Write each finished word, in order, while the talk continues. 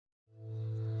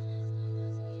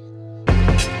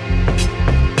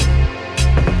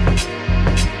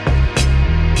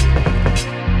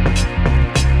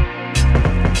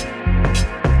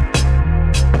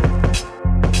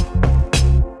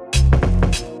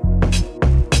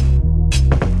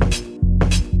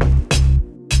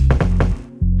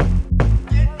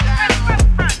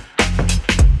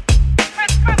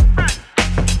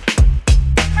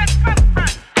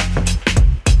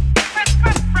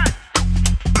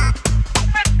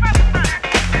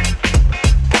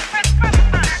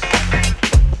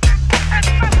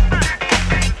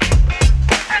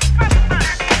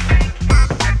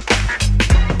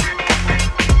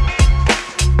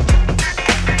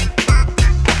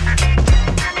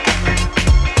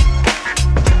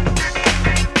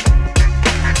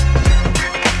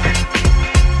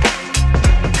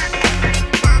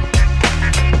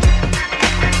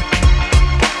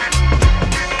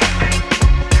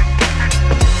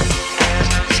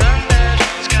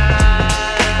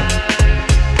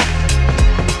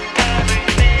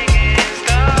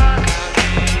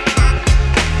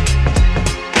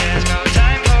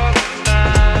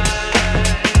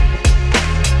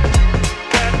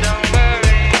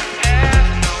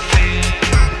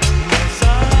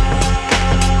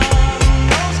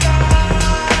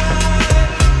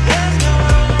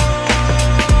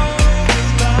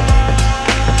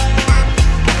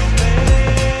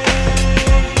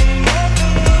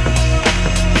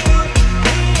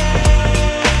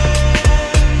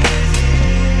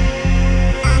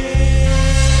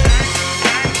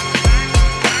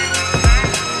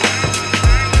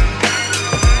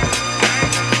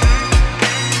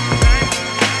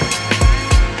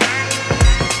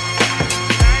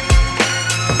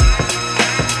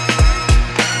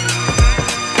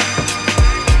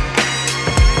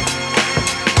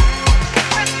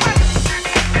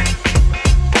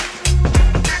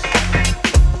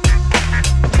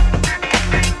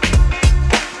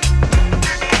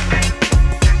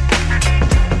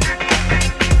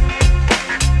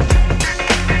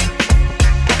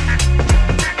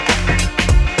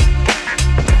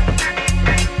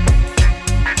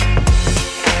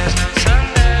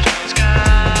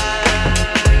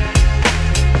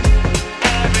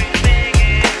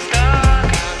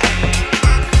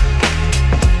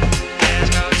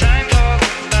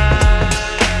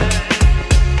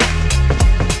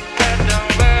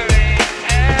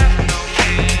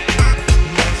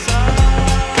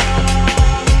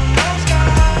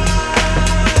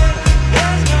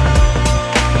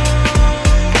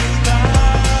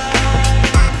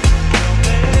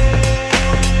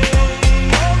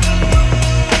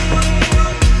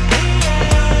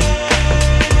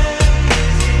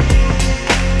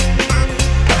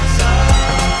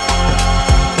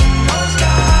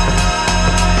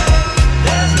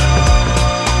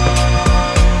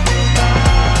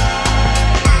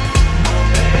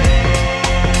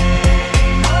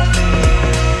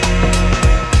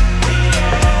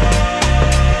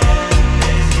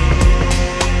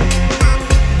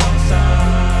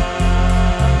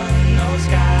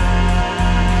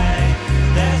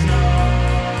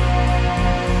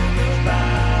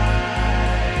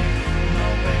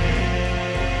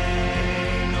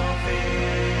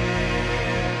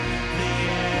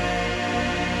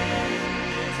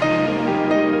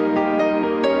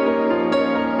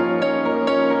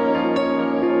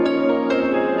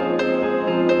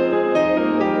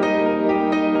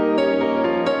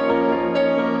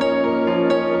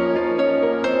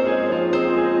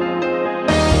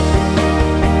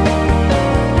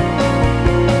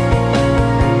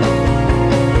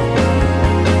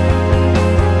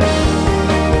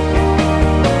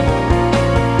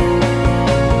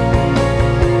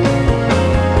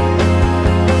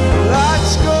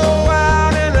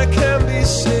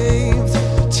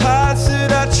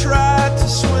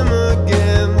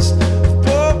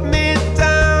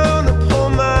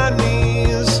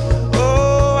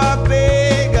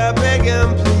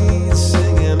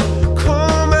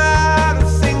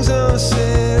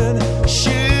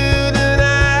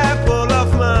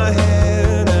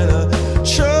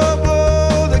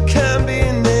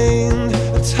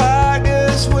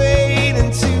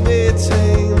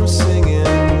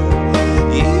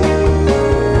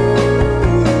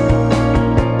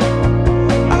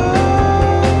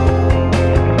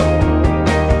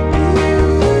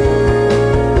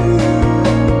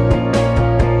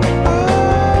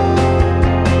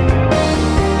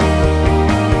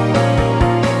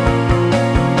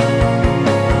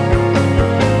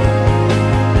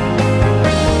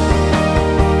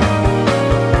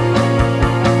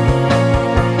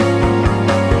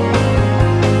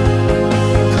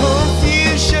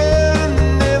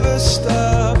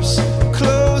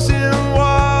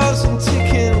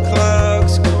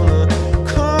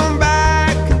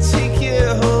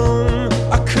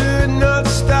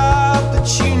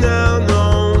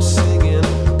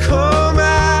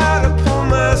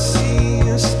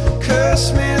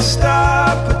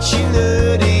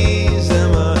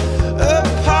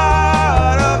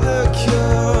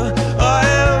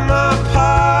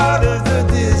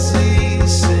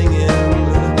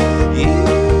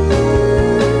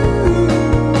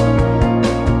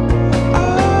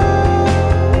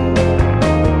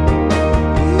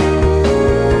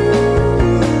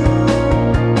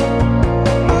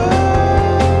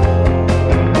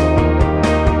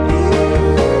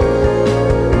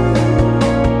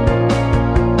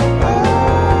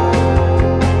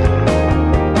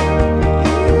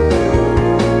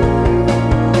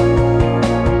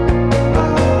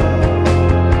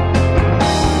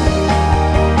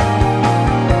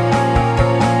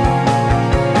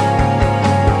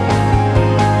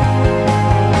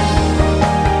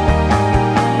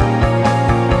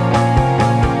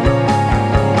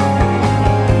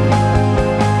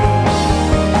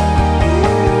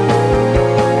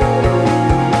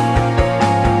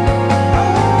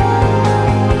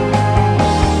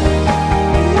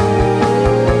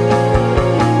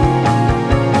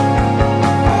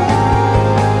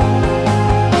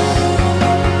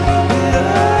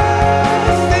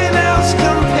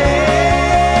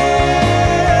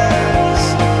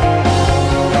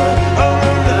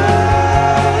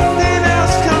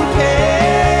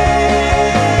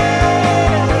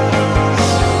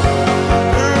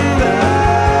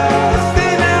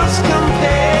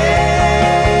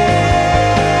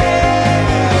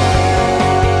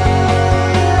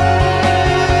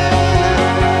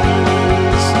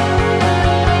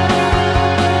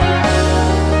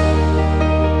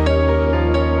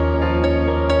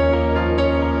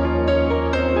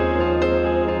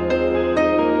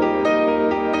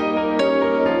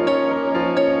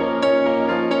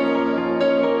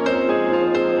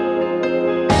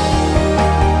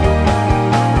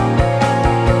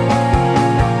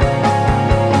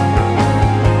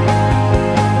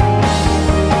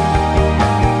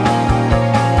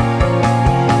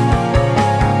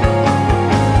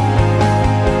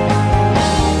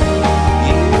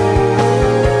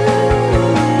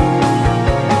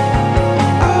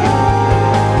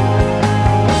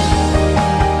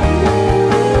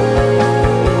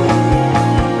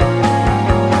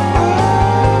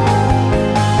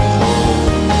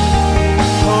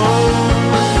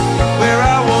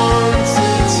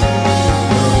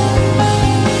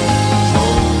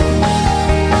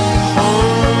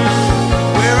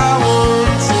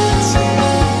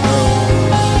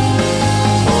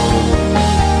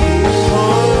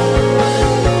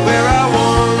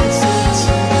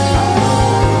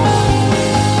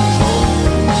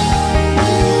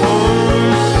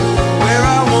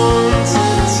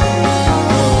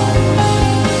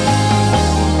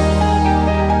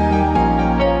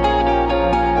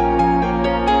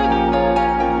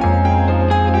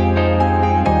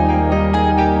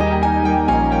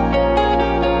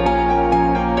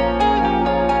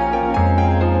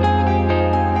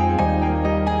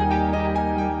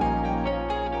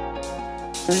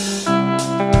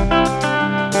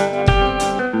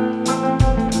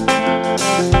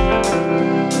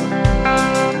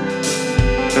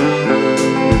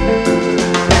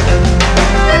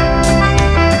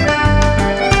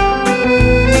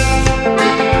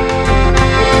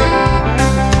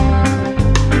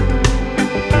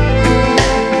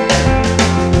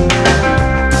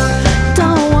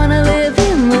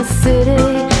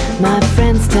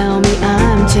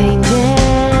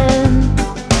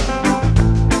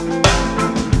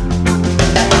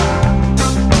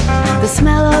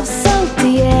smell of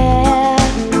salty air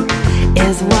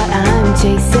is what I'm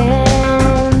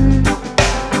chasing.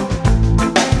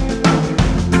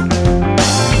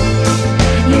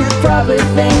 You probably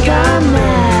think I'm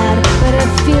mad, but it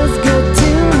feels good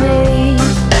to me.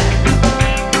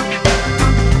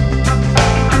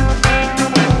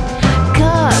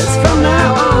 'Cause from now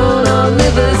on I'll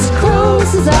live as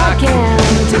close as I can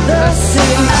to the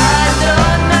sea. I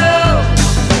don't know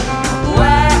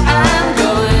where I'm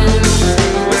going,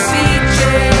 we'll see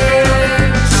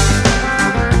change.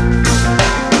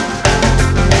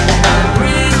 I'm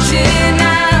reaching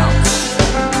out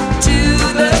to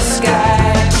the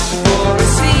sky for a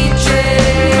sea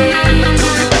change.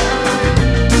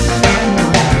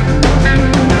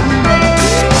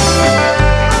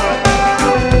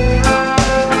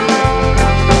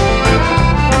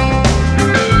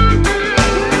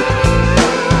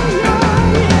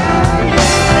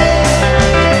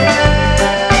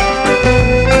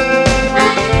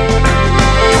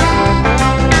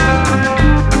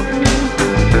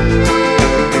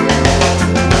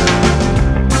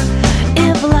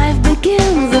 If life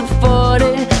begins at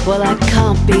 40, well, I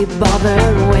can't be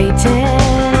bothered waiting.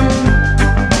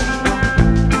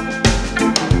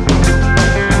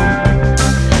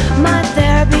 My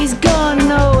therapy's gone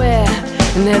nowhere,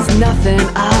 and there's nothing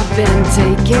I've been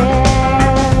taking.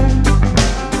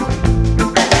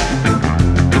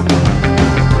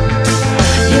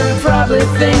 You probably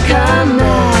think I'm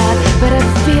mad, but it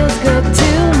feels good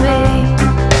to me.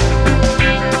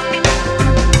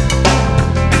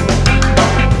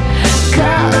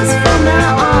 'Cause from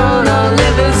now on I'll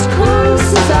live as close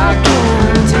as I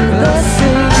can to the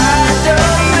sea. I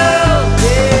don't know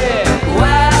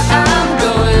where I'm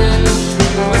going,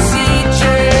 we'll see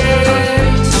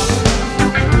change.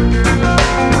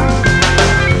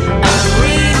 I'm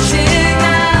reaching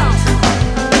out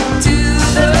to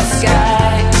the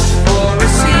sky for a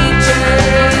sea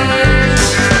change.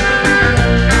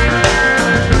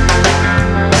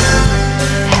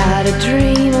 Had a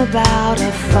dream about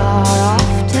a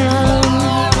far-off town.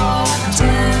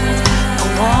 A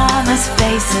warmest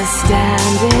faces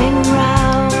standing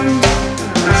round.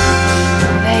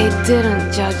 They didn't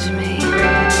judge me,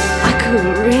 I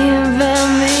couldn't